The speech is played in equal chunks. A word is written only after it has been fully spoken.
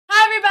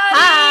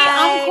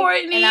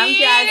Courtney. And I'm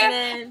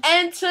Jasmine.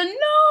 And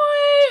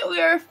tonight we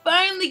are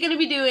finally going to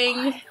be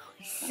doing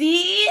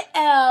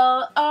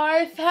CL,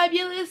 our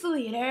fabulous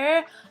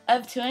leader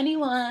of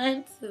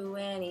 21.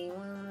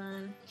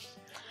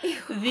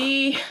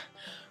 The...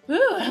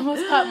 Ooh, I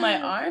almost popped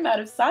my arm out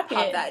of socket.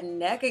 Pop that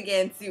neck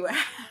again, see what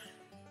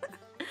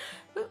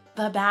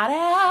The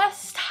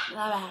baddest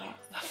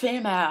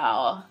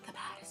female. The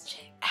baddest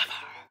chick ever.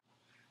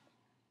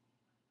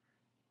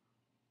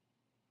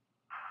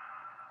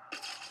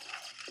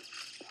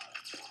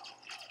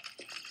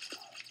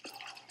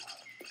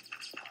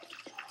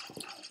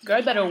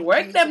 Girl, better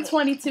work them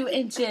 22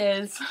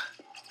 inches.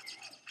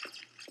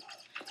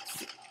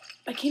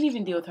 I can't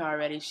even deal with her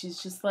already.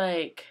 She's just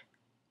like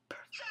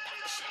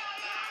perfection.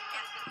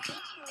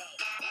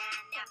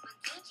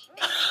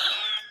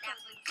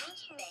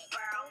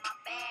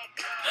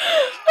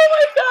 Oh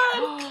my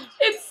god.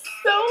 It's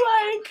so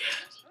like...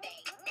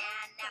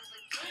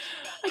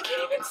 I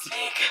can't even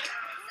speak.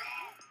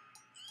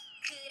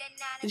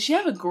 Does she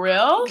have a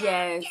grill?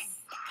 Yes.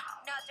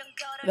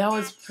 That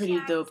was pretty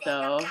dope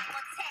though.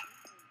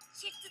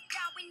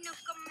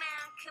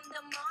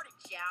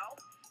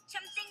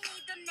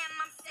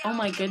 Oh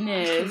my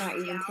goodness. I cannot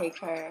even take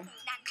her.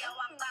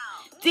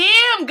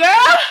 Damn, girl!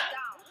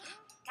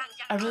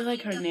 I really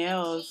like her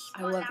nails.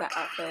 I love that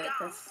outfit.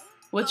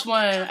 Which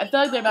one? I feel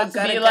like they're about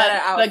to be Gutta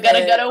like the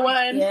Gutta Gutta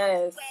one.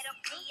 Yes.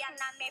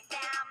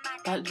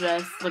 That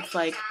dress looks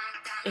like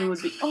it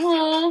would be.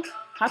 Oh,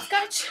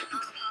 hopscotch?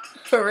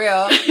 For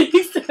real.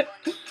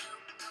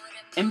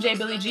 MJ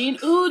Billie Jean.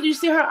 Ooh, did you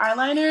see her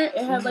eyeliner?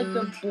 It had like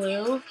the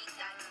blue.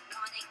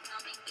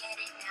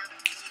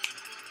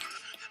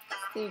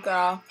 See,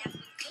 girl.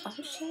 Oh,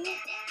 shit.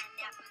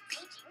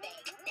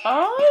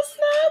 Oh,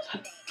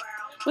 snap.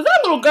 Was that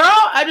a little girl?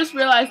 I just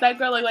realized that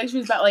girl looked like she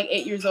was about like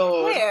 8 years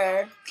old.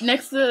 Where?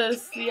 Next to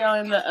CL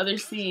in the other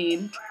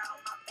scene.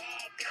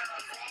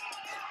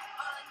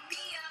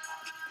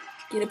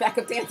 Get a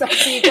backup dance I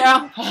see,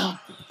 girl. That's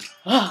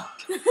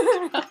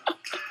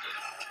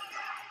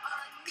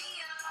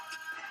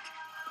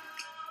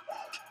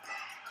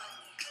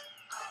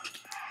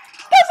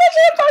what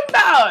you're talking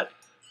about.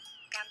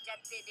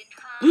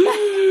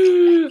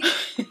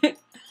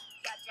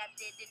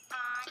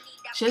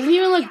 She doesn't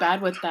even look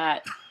bad with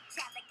that.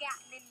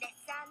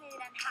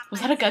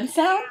 Was that a gun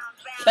sound?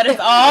 That is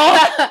all.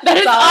 That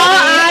is all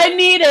I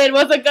needed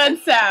was a gun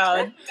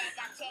sound.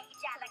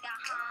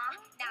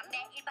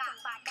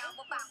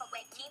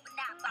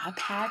 A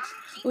patch.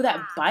 Ooh,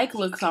 that bike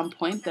looks on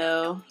point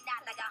though.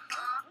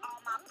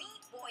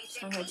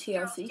 On her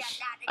TLC.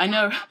 I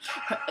know.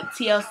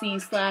 TLC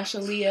 /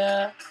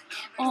 Aaliyah.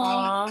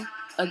 Aww.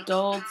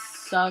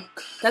 Adults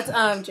suck. That's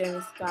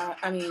Jamie Scott.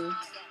 I mean,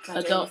 not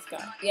Adult Jamie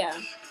Scott. Yeah.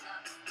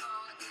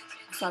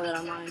 I saw that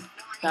online.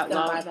 That Don't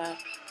low. buy that.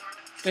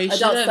 Girl, you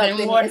Adult should've suck.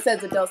 been more. It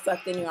says adult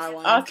suck, then you are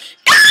one. Why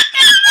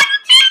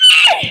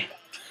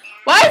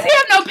does he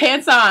have no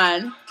pants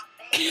on?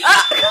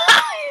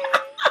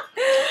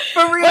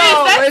 For real. Wait,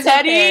 is that Where's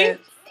Teddy?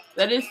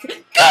 That is.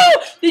 Go!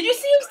 Did you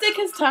see him stick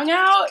his tongue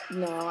out?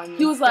 No, I missed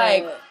He was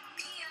like, it.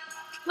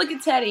 look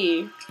at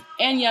Teddy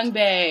and Young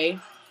Bae.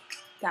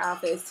 That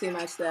outfit is too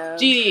much, though.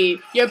 GD,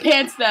 your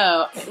pants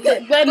though.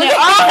 letting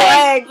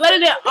legs.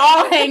 it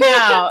all hang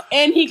out.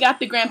 And he got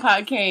the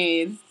grandpa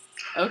cane.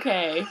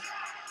 Okay.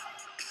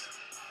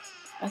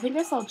 I think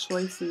I saw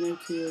Choice in there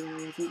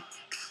too.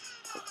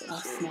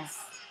 Oh, snap.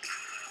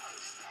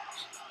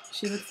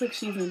 She looks like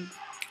she's in...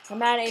 I'm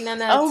mad ain't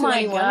none of Oh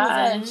my 21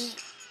 was gosh.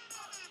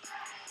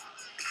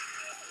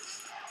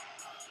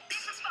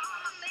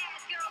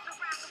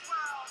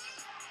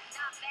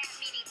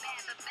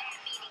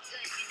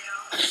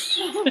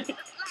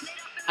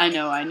 I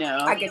know.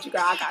 I get you,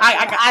 girl.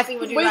 I see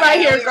what you We got. right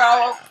here,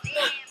 girl.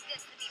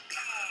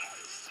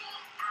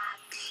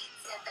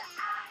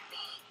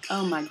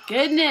 Oh my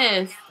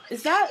goodness.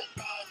 Is that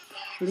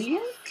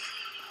Leah?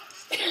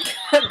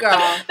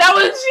 Girl. That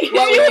was she.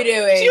 What were you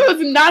doing? She was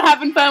not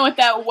having fun with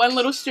that one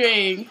little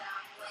string.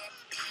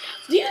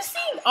 Do you see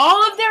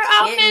all of their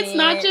outfits,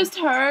 not just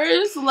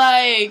hers?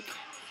 Like,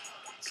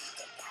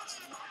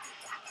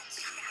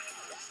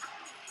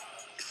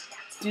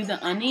 do the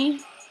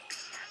uni?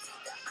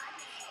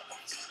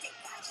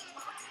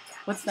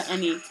 What's the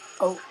uni?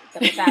 Oh,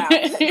 that's that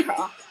outfit,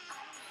 girl.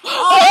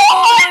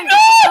 Oh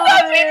no!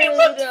 That baby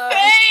looks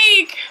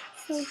fake!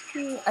 So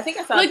cute. I think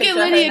I saw Look a picture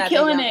at of her Lydia and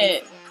killing I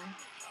think it.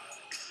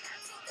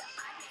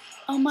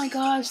 Oh my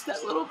gosh,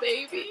 that little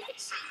baby.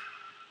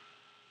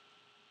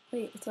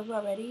 Wait, it's over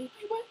already?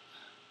 What?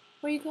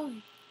 Where are you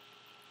going?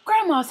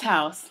 Grandma's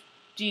house.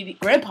 GD.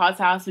 Grandpa's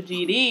house with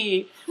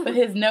GD. With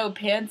his no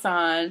pants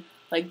on.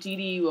 Like,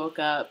 GD woke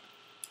up.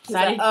 He's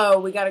like, oh,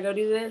 we gotta go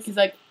do this? He's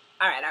like,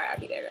 alright, I'll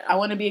be there, girl. I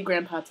want to be a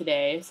grandpa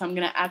today, so I'm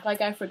going to act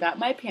like I forgot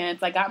my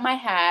pants. I got my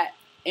hat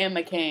and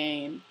my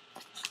cane.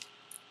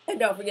 And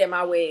don't forget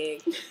my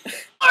wig.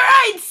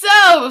 Alright,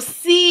 so,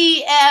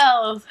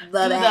 CL.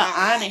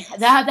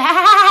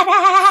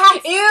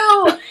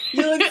 Ew!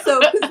 You look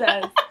so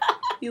possessed.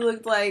 You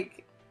looked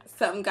like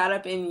something got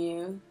up in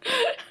you.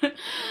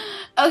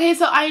 Okay,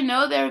 so I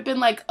know there have been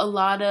like a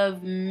lot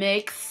of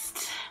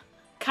mixed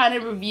kind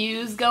of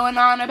reviews going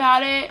on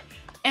about it,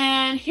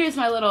 and here's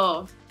my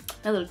little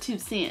 2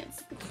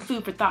 cents.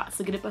 Food for thought,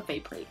 so get a buffet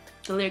plate.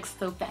 The lyrics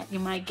so fat you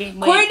might gain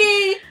weight.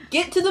 Courtney,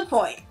 get to the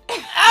point.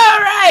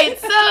 Alright,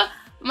 so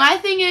my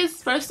thing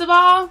is, first of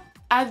all,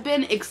 I've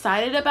been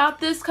excited about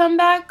this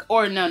comeback.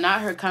 Or no, not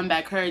her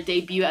comeback, her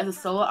debut as a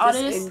solo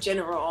artist. Just in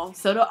general.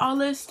 Solo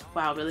artist?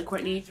 Wow, really,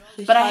 Courtney?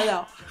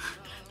 But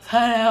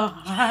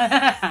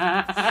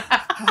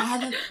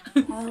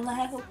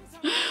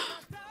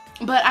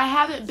But I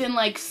haven't been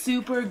like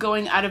super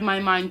going out of my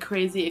mind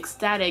crazy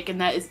ecstatic,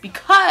 and that is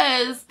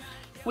because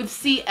with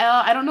CL,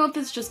 I don't know if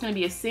this is just going to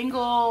be a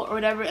single or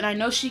whatever, and I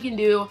know she can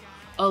do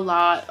a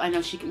lot. I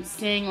know she can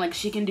sing, like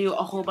she can do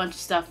a whole bunch of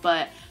stuff,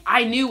 but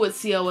I knew what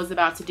CL was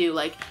about to do.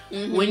 Like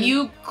when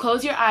you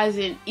close your eyes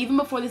and even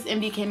before this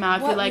MV came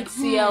out, I feel like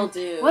CL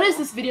do? What is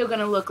this video going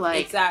to look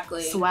like?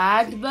 Exactly.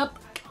 Swagged up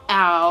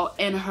out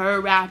and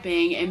her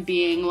rapping and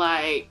being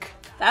like,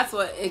 that's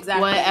what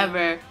exactly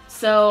whatever.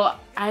 So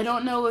I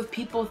don't know if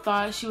people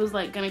thought she was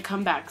like gonna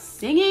come back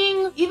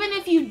singing. Even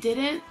if you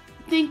didn't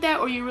think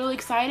that or you're really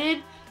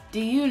excited, do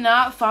you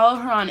not follow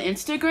her on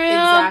Instagram?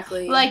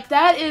 Exactly. Like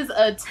that is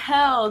a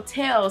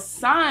telltale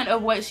sign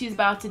of what she's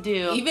about to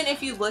do. Even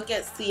if you look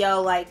at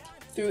CL like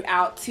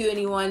throughout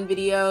 2NE1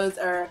 videos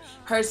or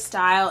her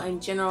style in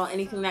general,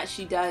 anything that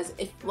she does,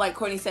 if like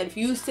Courtney said, if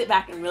you sit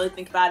back and really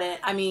think about it,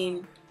 I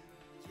mean,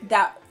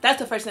 that's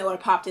the first thing that would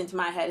have popped into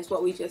my head is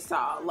what we just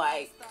saw.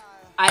 Like,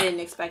 I didn't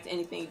expect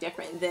anything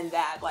different than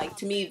that. Like,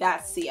 to me,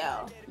 that's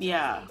CL.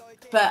 Yeah.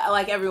 But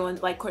like everyone,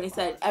 like Courtney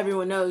said,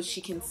 everyone knows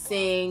she can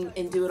sing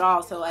and do it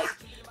all. So like,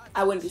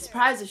 I wouldn't be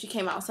surprised if she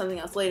came out with something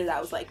else later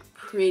that was like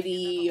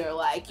pretty or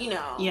like, you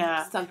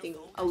know, something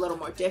a little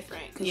more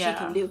different because she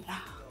can do it all.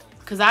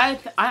 Because I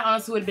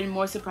honestly would have been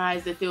more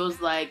surprised if it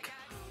was like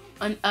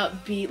an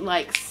upbeat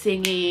like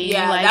singing.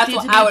 Yeah, like, that's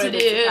what I would have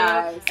been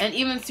surprised. And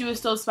even if she was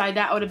still Spy,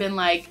 that would have been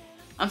like,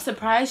 I'm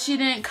surprised she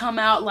didn't come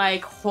out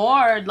like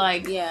hard,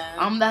 like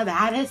I'm the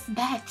baddest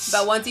bitch.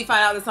 But once you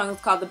find out the song is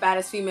called The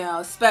Baddest Female,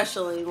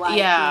 especially like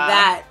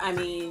that, I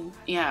mean,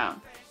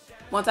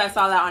 once I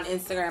saw that on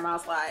Instagram, I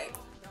was like,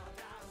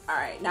 all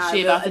right, now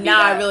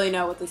I really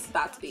know what this is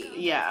about to be.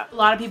 Yeah, a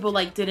lot of people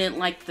like didn't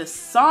like the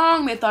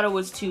song. They thought it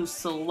was too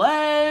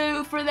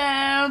slow for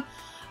them.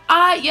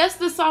 Yes,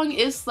 the song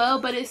is slow,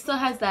 but it still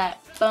has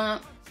that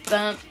bump,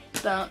 bump,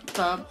 bump,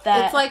 bump.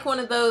 That it's like one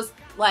of those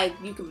like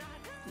you can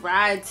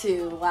ride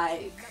to,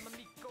 like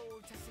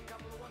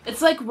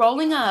it's like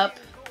rolling up.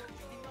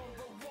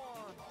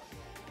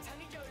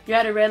 You're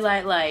at a red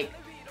light, like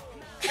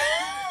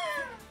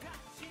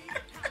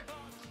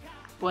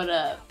what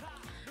up?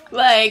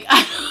 Like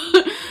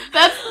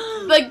that's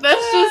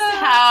just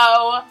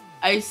how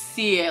I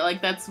see it.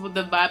 Like that's what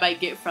the vibe I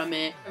get from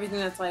it. Everything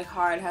that's like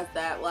hard has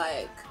that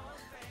like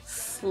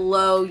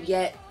slow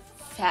yet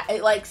fast.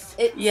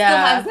 It still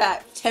has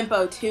that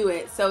tempo to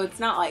it, so it's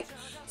not like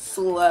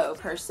slow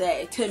per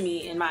se to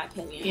me, in my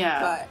opinion.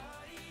 But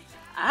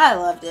I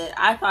loved it.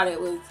 I thought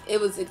it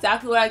was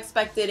exactly what I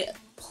expected,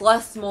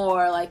 plus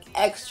more, like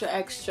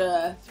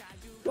extra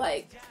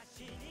like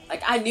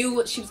I knew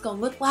what she was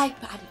gonna look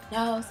like, but I didn't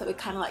know, so it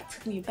kind of like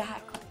took me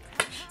back,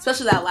 like,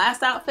 especially that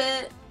last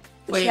outfit.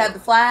 She had the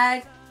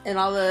flag and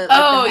all the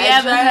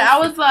I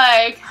was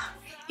like,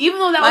 even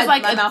though that was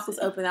like my mouth was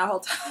open that whole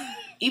time.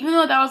 Even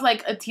though that was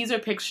like a teaser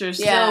picture,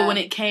 still when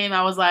it came,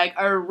 I was like,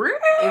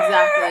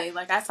 exactly.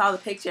 Like I saw the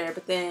picture,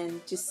 but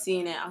then just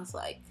seeing it, I was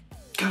like,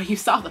 girl, you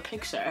saw the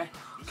picture.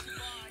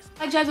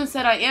 Like Jasmine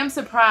said, I am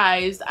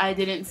surprised I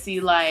didn't see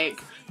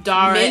like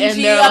Dara Minji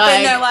in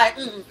there like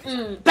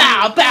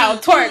bow, bow,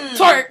 twerk,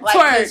 twerk, like,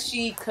 twerk.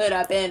 She could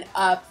have been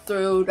up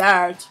through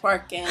there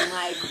twerking.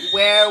 Like,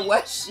 where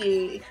was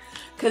she?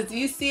 Because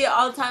you see it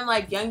all the time,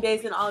 like Young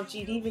Bae's in all of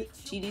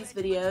GD's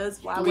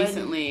videos. Why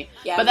recently.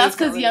 But that's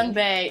because Young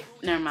Bae,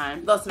 never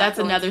mind. That's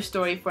another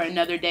story for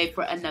another day,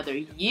 for another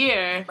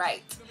year.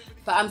 Right.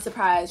 But I'm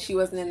surprised she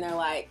wasn't in there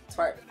like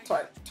twerk,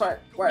 twerk, twerk,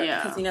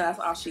 twerk. Because, you know, that's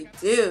all she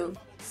do.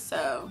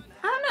 So,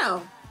 I don't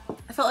know.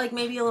 I felt like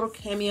maybe a little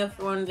cameo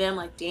for one of them,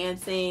 like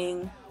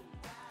dancing.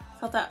 I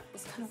thought that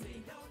was kind of weird.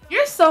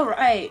 You're so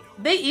right.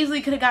 They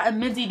easily could have gotten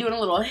Minzy doing a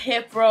little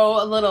hip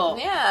roll, a little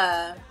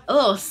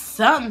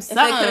something. If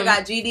they could have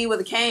got GD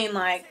with a cane,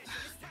 like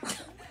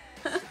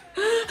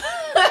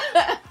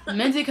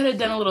Minzy could have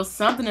done a little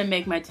something to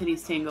make my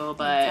titties tingle,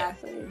 but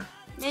exactly.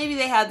 Maybe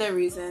they had their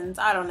reasons.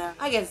 I don't know.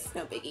 I guess it's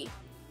no biggie.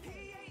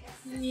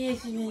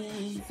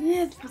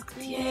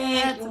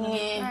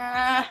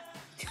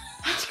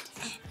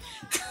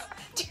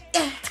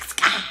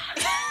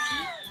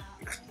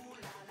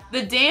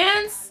 The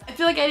dance, I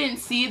feel like I didn't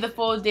see the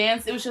full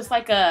dance. It was just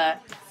like a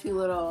few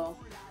little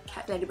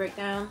cat daddy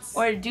breakdowns.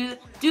 Or do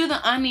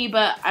the uni,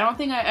 but I don't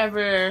think I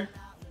ever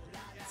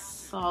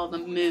saw the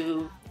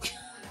move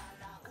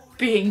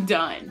being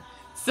done.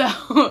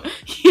 So,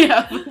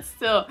 yeah, but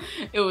still,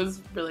 it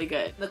was really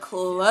good. The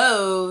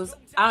clothes,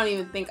 I don't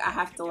even think I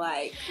have to,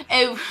 like,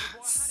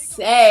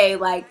 say,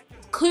 like,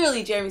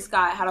 clearly Jeremy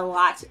Scott had a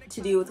lot to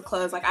do with the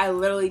clothes. Like, I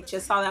literally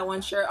just saw that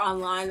one shirt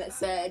online that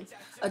said,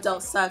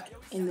 adults suck,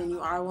 and then you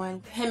are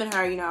one. Him and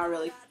her, you know, are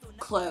really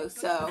close,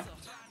 so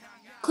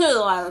clearly a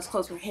lot of those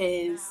clothes were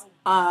his.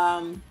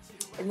 And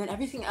then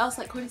everything else,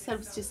 like Courtney said,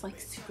 was just, like,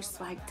 super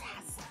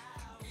swag-tastic.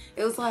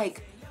 It was,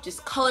 like,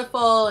 just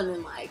colorful, and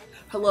then, like,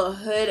 her little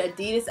hood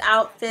Adidas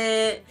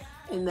outfit,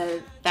 and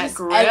then that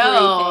grill.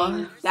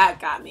 Everything. That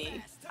got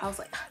me. I was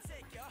like...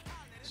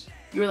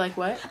 You were like,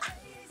 what?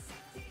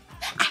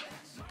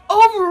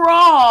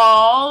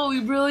 Overall, we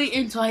really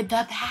enjoyed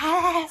the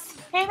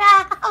Baddest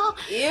Female.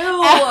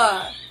 Ew.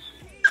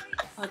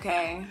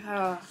 Okay.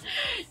 Oh.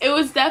 It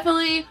was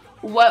definitely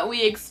what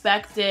we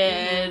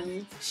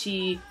expected.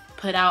 She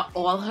put out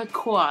all her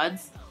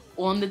quads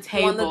on the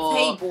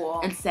table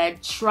and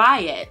said, try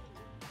it.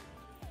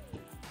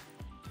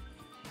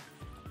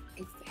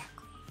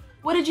 Exactly.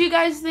 What did you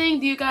guys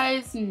think? Do you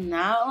guys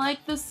not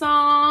like the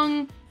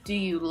song? Do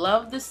you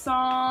love the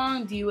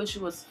song? Do you wish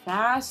it was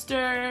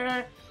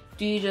faster?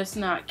 Do you just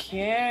not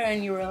care?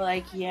 And you were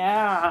like,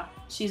 yeah,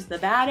 she's the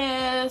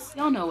baddest.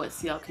 Y'all know what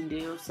CL can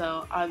do,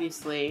 so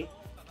obviously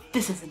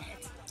this isn't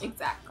it.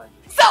 Exactly.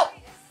 So,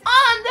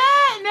 on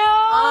that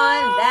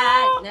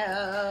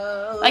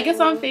note, like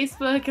us on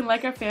Facebook and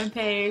like our fan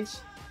page.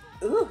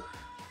 Ooh.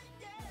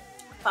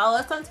 Follow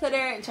us on Twitter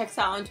and check us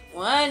out on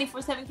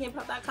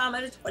 247kpop.com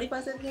at a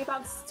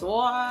 247kpop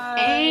store.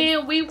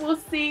 And we will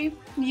see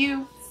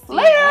you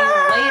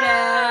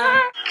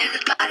later.